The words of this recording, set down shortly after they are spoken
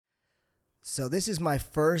So this is my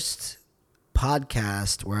first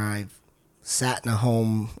podcast where I've sat in a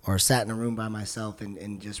home or sat in a room by myself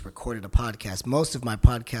and just recorded a podcast. Most of my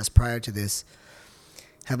podcasts prior to this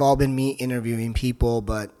have all been me interviewing people,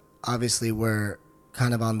 but obviously we're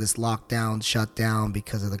kind of on this lockdown, shutdown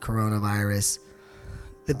because of the coronavirus.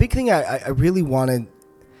 The big thing I really wanted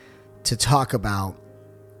to talk about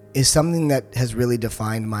is something that has really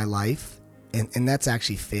defined my life, and that's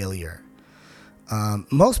actually failure.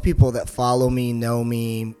 Most people that follow me, know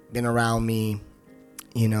me, been around me,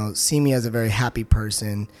 see me as a very happy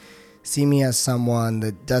person, see me as someone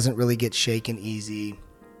that doesn't really get shaken easy,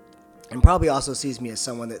 and probably also sees me as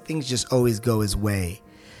someone that things just always go his way.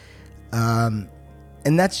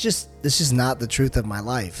 And this is not the truth of my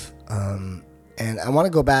life. And I want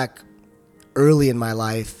to go back early in my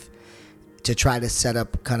life to try to set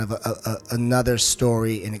up kind of another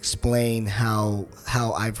story and explain how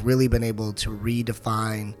I've really been able to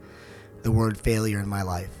redefine the word failure in my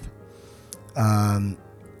life. And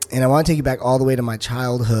I want to take you back all the way to my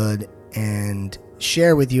childhood and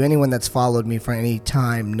share with you, anyone that's followed me for any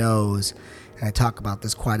time knows, and I talk about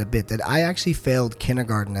this quite a bit, that I actually failed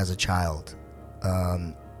kindergarten as a child.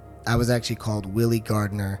 I was actually called Willie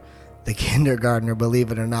Gardner, the kindergartner,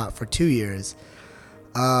 believe it or not, for 2 years.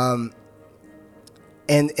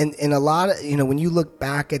 And a lot of, when you look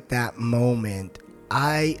back at that moment,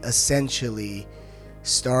 I essentially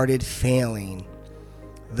started failing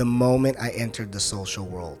the moment I entered the social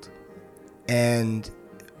world. And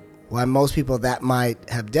while most people that might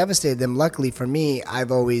have devastated them, luckily for me,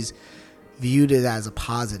 I've always viewed it as a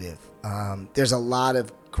positive. There's a lot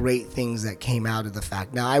of great things that came out of the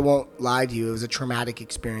fact. Now, I won't lie to you, it was a traumatic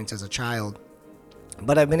experience as a child,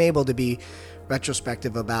 but I've been able to be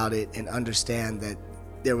retrospective about it and understand that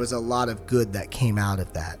there was a lot of good that came out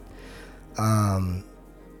of that. And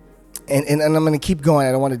I'm going to keep going.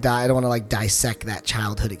 I don't want to dissect that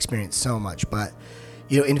childhood experience so much, but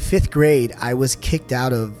in 5th grade, I was kicked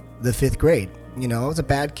out of the 5th grade. I was a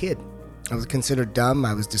bad kid. I was considered dumb.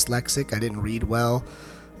 I was dyslexic. I didn't read well.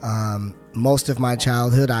 Most of my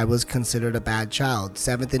childhood, I was considered a bad child.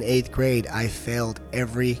 7th and 8th grade, I failed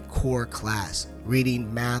every core class,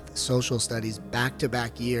 reading, math, social studies,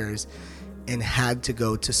 back-to-back years, and had to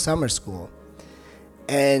go to summer school.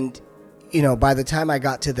 And, by the time I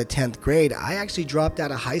got to the 10th grade, I actually dropped out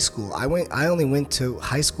of high school. I only went to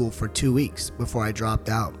high school for 2 weeks before I dropped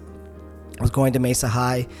out. I was going to Mesa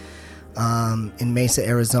High in Mesa,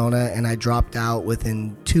 Arizona, and I dropped out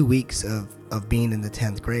within 2 weeks of being in the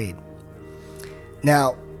 10th grade.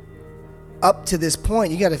 Now, up to this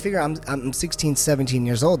point, you got to figure I'm 16, 17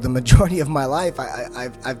 years old. The majority of my life,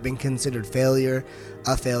 I've been considered a failure.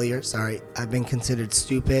 I've been considered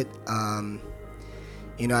stupid.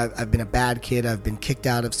 I've been a bad kid. I've been kicked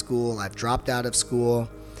out of school. I've dropped out of school,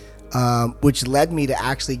 which led me to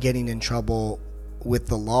actually getting in trouble with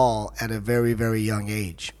the law at a very, very young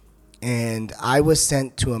age. And I was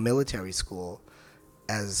sent to a military school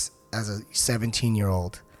as a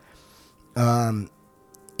 17-year-old.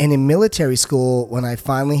 And in military school, when I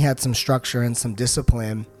finally had some structure and some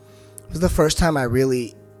discipline, it was the first time I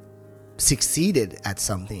really succeeded at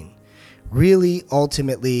something. Really,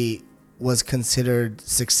 ultimately, was considered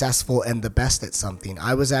successful and the best at something.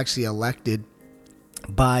 I was actually elected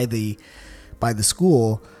by the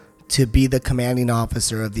school to be the commanding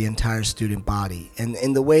officer of the entire student body. And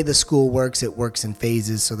in the way the school works, it works in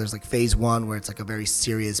phases. So there's phase 1 where it's a very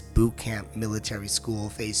serious boot camp military school.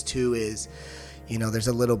 Phase 2 is, there's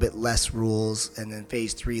a little bit less rules. And then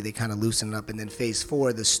phase 3, they kind of loosen it up. And then phase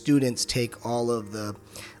 4, the students take all of the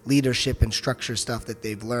leadership and structure stuff that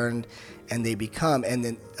they've learned and they become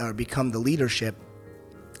the leadership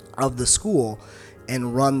of the school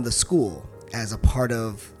and run the school as a part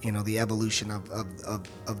of, the evolution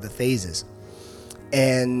of the phases.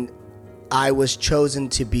 And I was chosen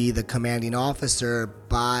to be the commanding officer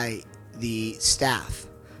by the staff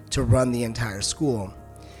to run the entire school.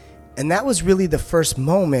 And that was really the first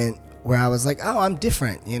moment where I was like, oh, I'm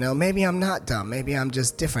different. Maybe I'm not dumb. Maybe I'm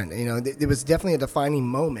just different. It was definitely a defining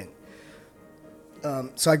moment.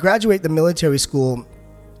 So I graduate the military school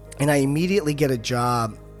and I immediately get a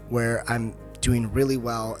job where I'm doing really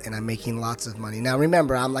well and I'm making lots of money. Now,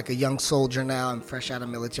 remember, I'm like a young soldier now. I'm fresh out of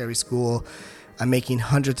military school. I'm making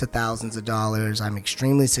hundreds of thousands of dollars. I'm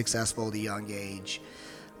extremely successful at a young age.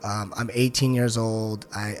 I'm 18 years old.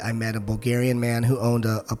 I met a Bulgarian man who owned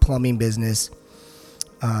a plumbing business,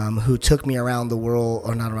 who took me around the world,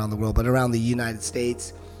 or not around the world, but around the United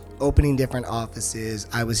States, opening different offices.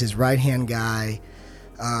 I was his right-hand guy.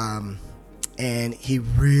 And he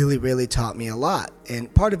really, really taught me a lot.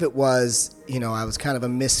 And part of it was, I was kind of a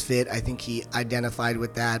misfit. I think he identified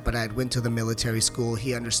with that, but I had went to the military school.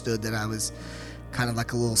 He understood that I was kind of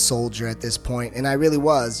like a little soldier at this point. And I really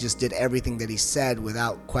was, just did everything that he said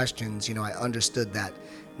without questions. I understood that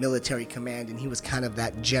military command, and he was kind of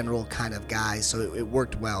that general kind of guy, so it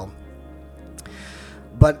worked well.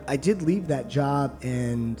 But I did leave that job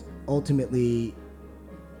and ultimately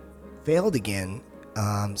failed again.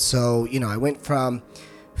 So I went from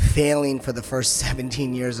failing for the first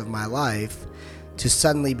 17 years of my life to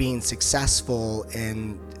suddenly being successful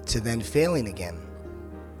and to then failing again.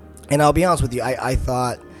 And I'll be honest with you, I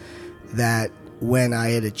thought that when I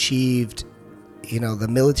had achieved, the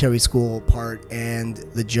military school part and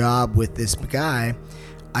the job with this guy,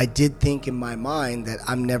 I did think in my mind that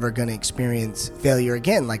I'm never going to experience failure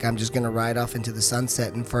again. Like, I'm just going to ride off into the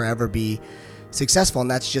sunset and forever be successful. And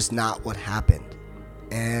that's just not what happened.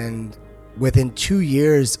 And within 2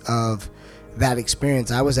 years of that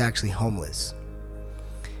experience, I was actually homeless.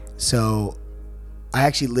 So I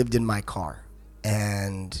actually lived in my car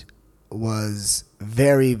and was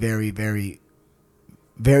very, very, very,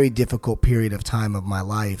 very difficult period of time of my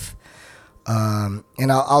life.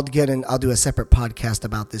 And I'll do a separate podcast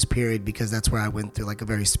about this period, because that's where I went through like a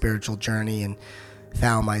very spiritual journey and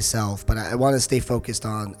found myself. But I want to stay focused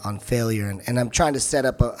on failure, and I'm trying to set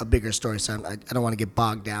up a bigger story, so I don't want to get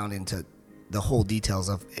bogged down into the whole details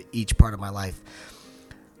of each part of my life.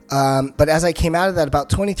 But as I came out of that, about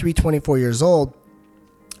 23, 24 years old,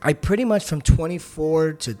 I pretty much from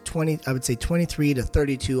 24 to 20, I would say 23 to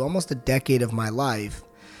 32, almost a decade of my life,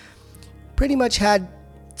 pretty much had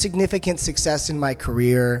significant success in my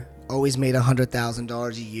career, always made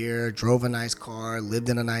 $100,000 a year, drove a nice car, lived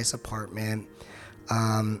in a nice apartment.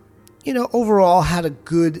 Overall had a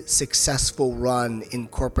good, successful run in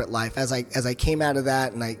corporate life. As I came out of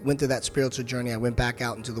that and I went through that spiritual journey, I went back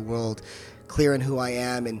out into the world, clear in who I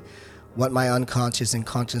am and what my unconscious and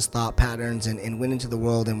conscious thought patterns, and went into the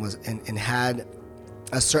world and had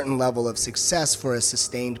a certain level of success for a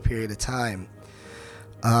sustained period of time.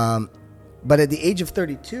 But at the age of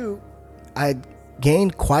 32, I had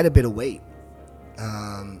gained quite a bit of weight.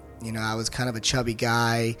 I was kind of a chubby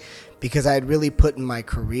guy because I had really put in my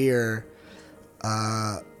career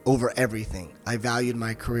over everything. I valued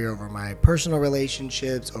my career over my personal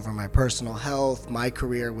relationships, over my personal health. My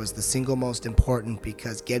career was the single most important,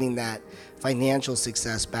 because getting that financial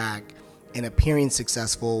success back and appearing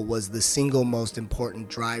successful was the single most important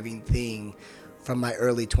driving thing from my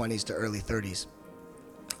early 20s to early 30s.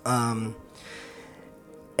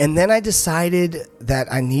 And then I decided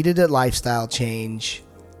that I needed a lifestyle change,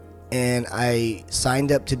 and I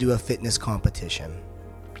signed up to do a fitness competition.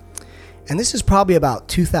 And this is probably about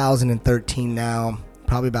 2013 now,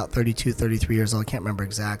 probably about 32, 33 years old. I can't remember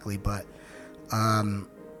exactly, but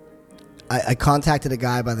I contacted a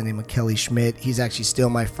guy by the name of Schmidt. He's actually still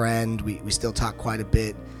my friend. We still talk quite a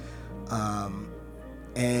bit.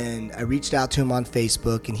 And I reached out to him on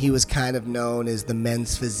Facebook, and he was kind of known as the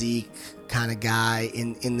men's physique kind of guy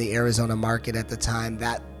in the Arizona market at the time.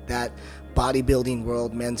 That bodybuilding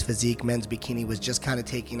world, men's physique, men's bikini was just kind of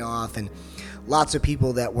taking off, and lots of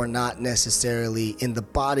people that were not necessarily in the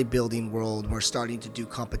bodybuilding world were starting to do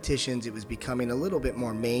competitions. It was becoming a little bit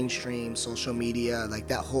more mainstream, social media, like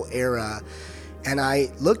that whole era. And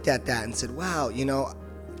I looked at that and said, wow,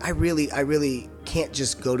 I really can't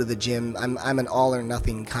just go to the gym. I'm an all or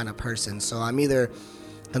nothing kind of person. So I'm either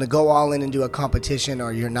going to go all in and do a competition,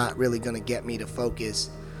 or you're not really going to get me to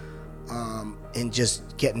focus and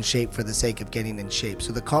just get in shape for the sake of getting in shape.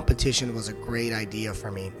 So the competition was a great idea for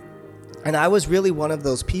me. And I was really one of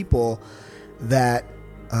those people that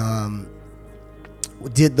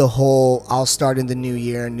did the whole, I'll start in the new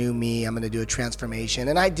year, new me, I'm going to do a transformation.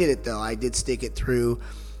 And I did it, though. I did stick it through.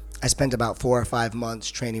 I spent about 4 or 5 months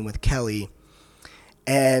training with Kelly.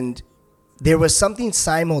 And there was something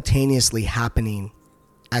simultaneously happening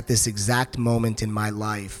at this exact moment in my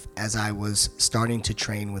life as I was starting to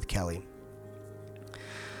train with Kelly.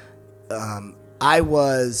 I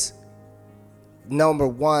was, number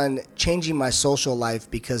one, changing my social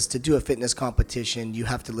life, because to do a fitness competition, you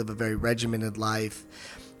have to live a very regimented life.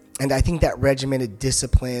 And I think that regimented,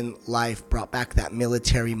 disciplined life brought back that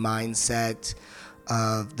military mindset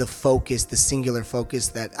of the focus, the singular focus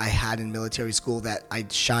that I had in military school that I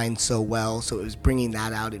shined so well. So it was bringing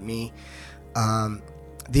that out at me.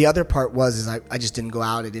 The other part was I just didn't go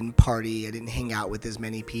out. I didn't party. I didn't hang out with as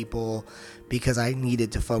many people because I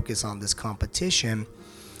needed to focus on this competition.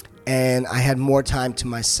 And I had more time to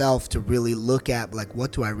myself to really look at, like,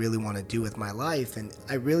 what do I really want to do with my life? And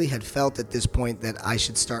I really had felt at this point that I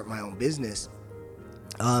should start my own business.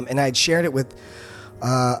 And I had shared it with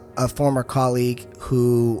a former colleague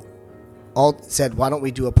who all said, why don't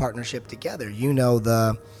we do a partnership together? You know,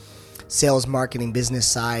 the sales, marketing, business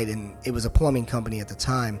side, and it was a plumbing company at the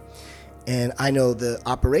time. And I know the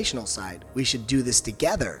operational side. We should do this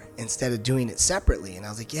together instead of doing it separately. And I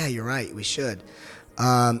was like, yeah, you're right. We should.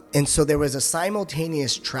 And so there was a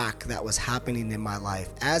simultaneous track that was happening in my life.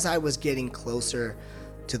 As I was getting closer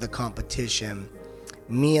to the competition,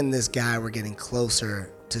 me and this guy were getting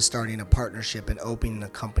closer to starting a partnership and opening a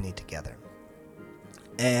company together.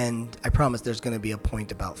 And I promise there's going to be a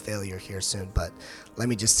point about failure here soon, but let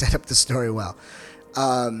me just set up the story well.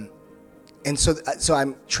 And so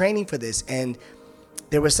I'm training for this, and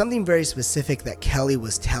there was something very specific that Kelly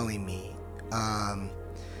was telling me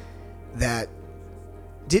that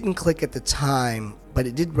didn't click at the time, but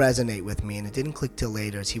it did resonate with me, and it didn't click till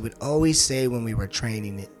later. As he would always say when we were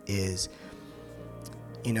training is,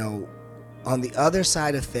 you know, on the other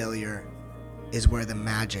side of failure is where the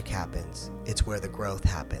magic happens. It's where the growth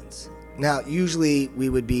happens. Now, usually we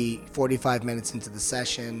would be 45 minutes into the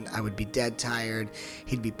session. I would be dead tired.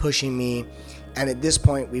 He'd be pushing me. And at this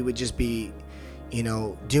point, we would just be, you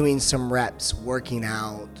know, doing some reps, working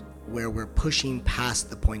out, where we're pushing past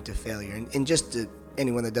the point of failure. And just to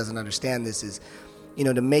anyone that doesn't understand this is, you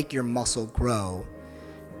know, to make your muscle grow,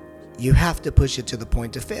 you have to push it to the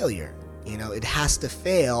point of failure. You know, it has to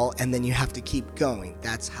fail, and then you have to keep going.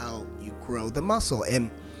 That's how you grow the muscle.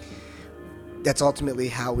 And that's ultimately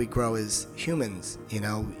how we grow as humans. You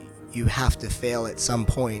know, you have to fail at some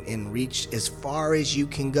point and reach as far as you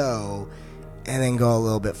can go, and then go a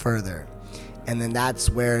little bit further. And then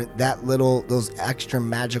that's where those extra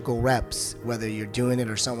magical reps, whether you're doing it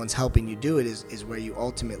or someone's helping you do it, is where you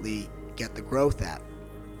ultimately get the growth at.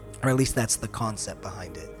 Or at least that's the concept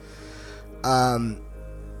behind it.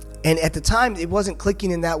 And at the time, it wasn't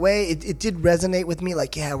clicking in that way. It did resonate with me,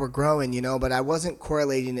 like, yeah, we're growing, you know, but I wasn't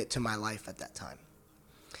correlating it to my life at that time.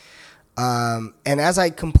 And as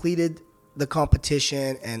I completed the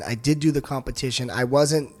competition, and I did do the competition, I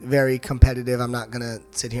wasn't very competitive. I'm not going to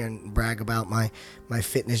sit here and brag about my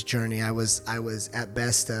fitness journey. I was at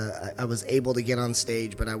best, I was able to get on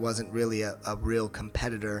stage, but I wasn't really a real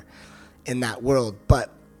competitor in that world.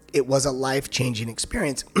 But it was a life-changing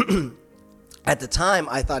experience. At the time,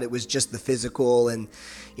 I thought it was just the physical and,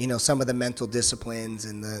 you know, some of the mental disciplines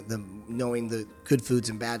and the knowing the good foods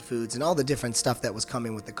and bad foods and all the different stuff that was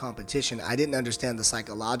coming with the competition. I didn't understand the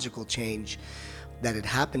psychological change that had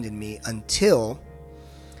happened in me until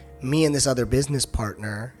me and this other business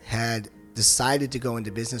partner had decided to go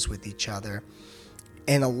into business with each other.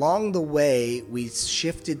 And along the way, we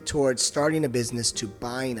shifted towards starting a business to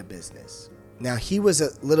buying a business. Now, he was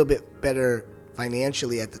a little bit better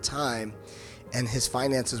financially at the time, and his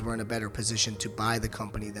finances were in a better position to buy the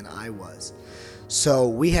company than I was. So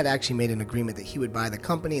we had actually made an agreement that he would buy the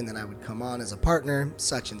company and then I would come on as a partner,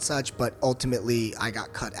 such and such, but ultimately I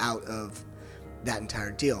got cut out of that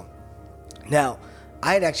entire deal. Now,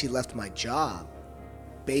 I had actually left my job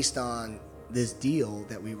based on this deal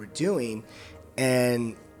that we were doing,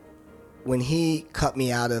 and when he cut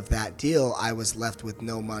me out of that deal, I was left with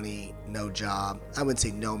no money, no job. I wouldn't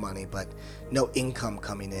say no money, but no income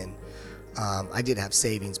coming in. I did have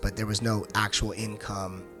savings, but there was no actual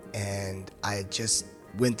income. And I just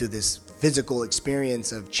went through this physical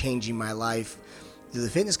experience of changing my life through the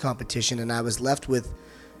fitness competition, and I was left with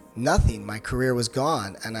nothing. My career was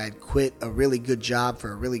gone, and I had quit a really good job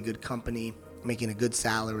for a really good company, making a good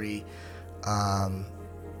salary.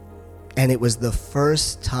 And it was the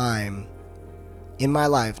first time in my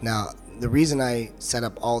life. Now, the reason I set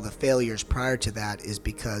up all the failures prior to that is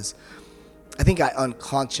because I think I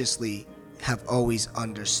unconsciously have always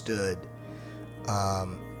understood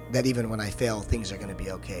that even when I fail, things are going to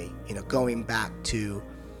be okay. You know, going back to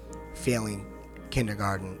failing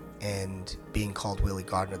kindergarten and being called Willie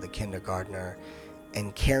Gardner, the kindergartner,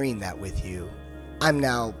 and carrying that with you. I'm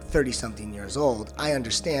now 30-something years old. I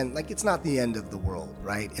understand, like, it's not the end of the world,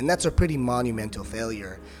 right? And that's a pretty monumental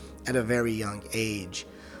failure at a very young age.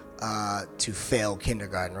 To fail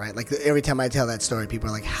kindergarten, right? Like, every time I tell that story, people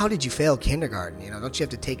are like, how did you fail kindergarten? You know, don't you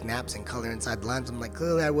have to take naps and color inside the lines? I'm like,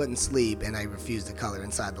 clearly I wouldn't sleep, and I refused to color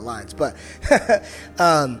inside the lines. But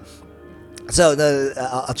I'll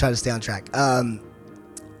try to stay on track. You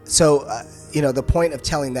know, the point of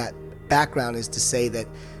telling that background is to say that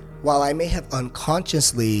while I may have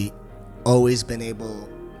unconsciously always been able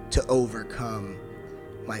to overcome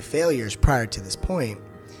my failures prior to this point,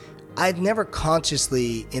 I'd never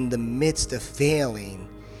consciously, in the midst of failing,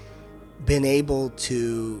 been able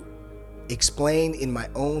to explain in my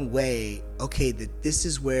own way, okay, that this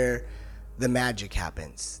is where the magic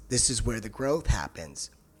happens. This is where the growth happens.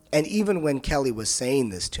 And even when Kelly was saying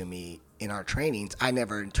this to me in our trainings, I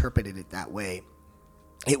never interpreted it that way.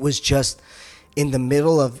 It was just in the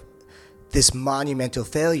middle of this monumental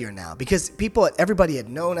failure now, because everybody had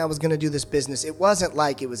known I was going to do this business. It wasn't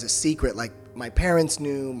like it was a secret. Like, my parents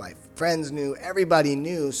knew, my friends knew, everybody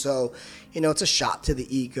knew. So, it's a shot to the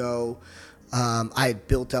ego. I had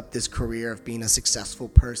built up this career of being a successful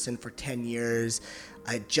person for 10 years.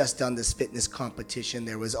 I had just done this fitness competition.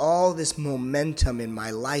 There was all this momentum in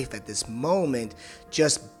my life at this moment.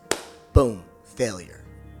 Just boom, failure,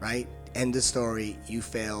 right? End of story. You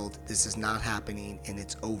failed. This is not happening, and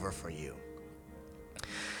it's over for you.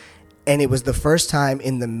 And it was the first time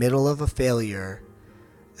in the middle of a failure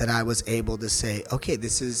that I was able to say, okay,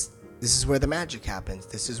 this is where the magic happens.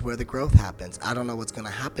 This is where the growth happens. I don't know what's going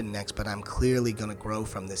to happen next, but I'm clearly going to grow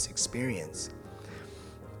from this experience.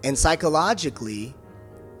 And psychologically,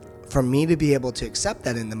 for me to be able to accept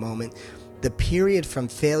that in the moment, the period from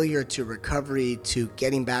failure to recovery to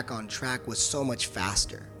getting back on track was so much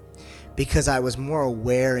faster, because I was more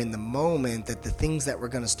aware in the moment that the things that were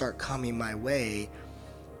going to start coming my way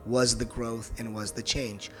was the growth and was the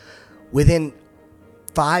change. Within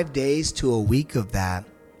 5 days to a week of that,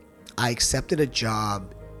 I accepted a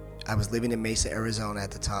job. I was living in Mesa, Arizona at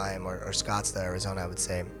the time, or Scottsdale, Arizona, I would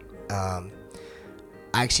say. I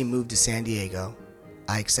actually moved to San Diego.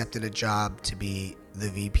 I accepted a job to be the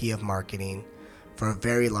VP of marketing for a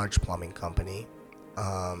very large plumbing company.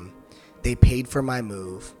 They paid for my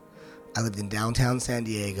move. I lived in downtown San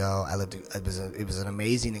Diego. It was an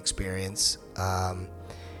amazing experience.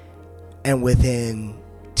 And within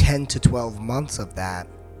 10 to 12 months of that,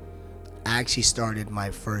 I actually started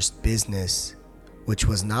my first business, which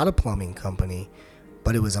was not a plumbing company,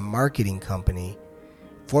 but it was a marketing company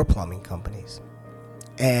for plumbing companies.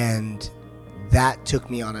 And that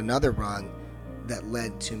took me on another run that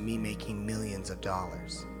led to me making millions of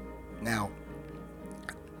dollars. Now,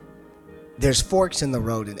 there's forks in the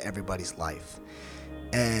road in everybody's life.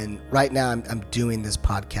 And right now I'm doing this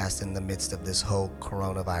podcast in the midst of this whole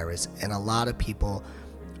coronavirus, and a lot of people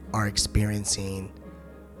are experiencing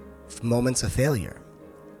moments of failure,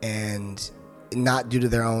 and not due to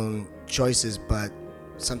their own choices, but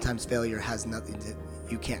sometimes failure has nothing to,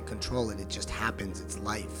 you can't control it. It just happens. It's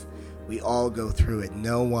life. We all go through it.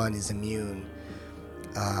 No one is immune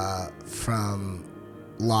from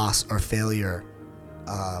loss or failure.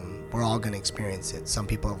 We're all going to experience it. Some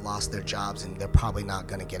people have lost their jobs, and they're probably not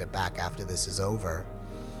going to get it back after this is over.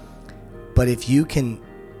 But if you can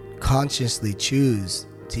consciously choose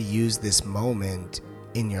to use this moment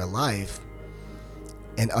in your life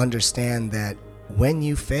and understand that when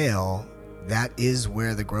you fail, that is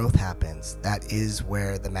where the growth happens. That is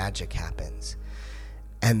where the magic happens.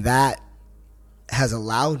 And that has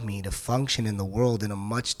allowed me to function in the world in a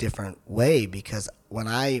much different way, because when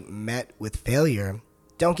I met with failure,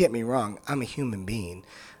 don't get me wrong, I'm a human being.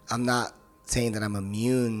 I'm not saying that I'm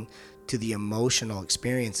immune to the emotional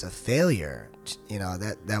experience of failure.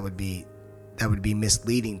 That would be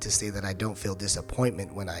misleading to say that I don't feel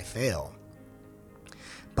disappointment when I fail.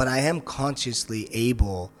 But I am consciously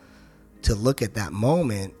able to look at that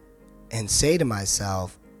moment and say to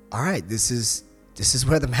myself, all right, this is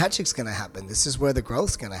where the magic's going to happen. This is where the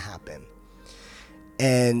growth's going to happen.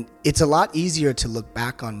 And it's a lot easier to look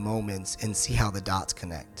back on moments and see how the dots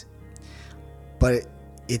connect. But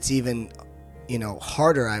it's even,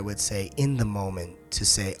 harder, I would say, in the moment to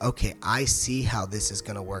say, okay, I see how this is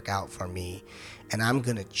going to work out for me, and I'm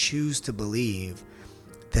going to choose to believe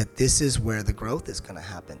that this is where the growth is going to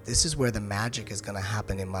happen. This is where the magic is going to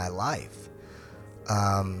happen in my life.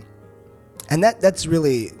 And that's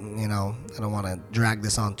really, I don't want to drag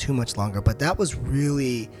this on too much longer, but that was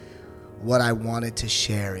really what I wanted to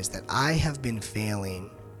share, is that I have been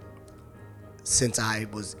failing since I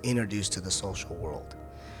was introduced to the social world.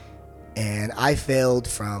 And I failed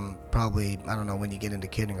from probably, I don't know, when you get into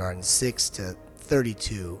kindergarten, 6 to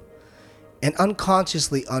 32, and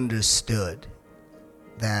unconsciously understood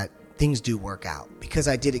that things do work out, because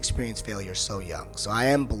I did experience failure so young. So I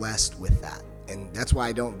am blessed with that. And that's why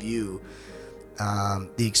I don't view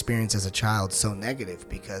the experience as a child so negative,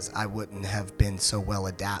 because I wouldn't have been so well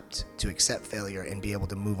adapted to accept failure and be able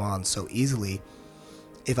to move on so easily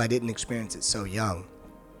if I didn't experience it so young.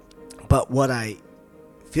 But what I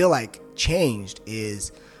feel like changed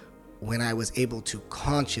is when I was able to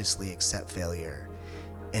consciously accept failure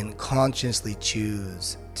and consciously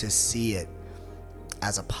choose to see it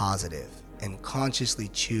as a positive, and consciously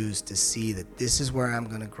choose to see that this is where I'm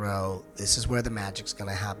going to grow, this is where the magic's going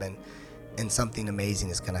to happen, and something amazing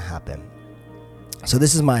is going to happen. So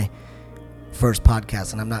this is my first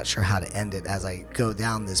podcast, and I'm not sure how to end it as I go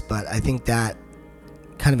down this, but I think that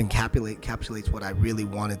kind of encapsulates what I really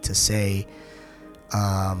wanted to say.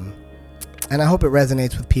 And I hope it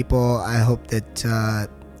resonates with people. I hope that,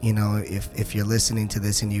 if you're listening to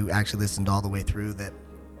this and you actually listened all the way through, that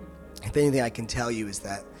if anything I can tell you is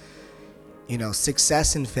that,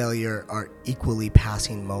 success and failure are equally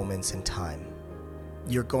passing moments in time.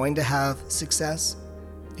 You're going to have success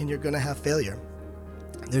and you're going to have failure.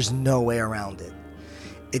 There's no way around it.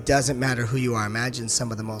 It doesn't matter who you are. Imagine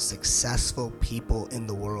some of the most successful people in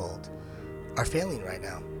the world are failing right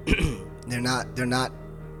now. They're not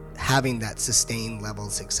having that sustained level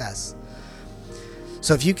of success.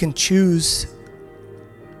 So if you can choose,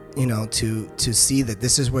 to see that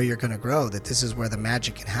this is where you're going to grow, that this is where the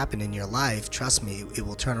magic can happen in your life, trust me, it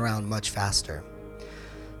will turn around much faster.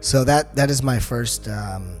 So that is my first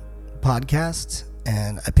podcast,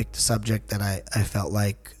 and I picked a subject that I felt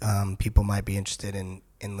like people might be interested in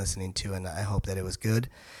listening to, and I hope that it was good.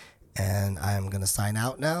 And I'm going to sign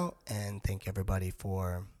out now and thank everybody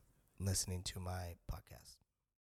for listening to my podcast.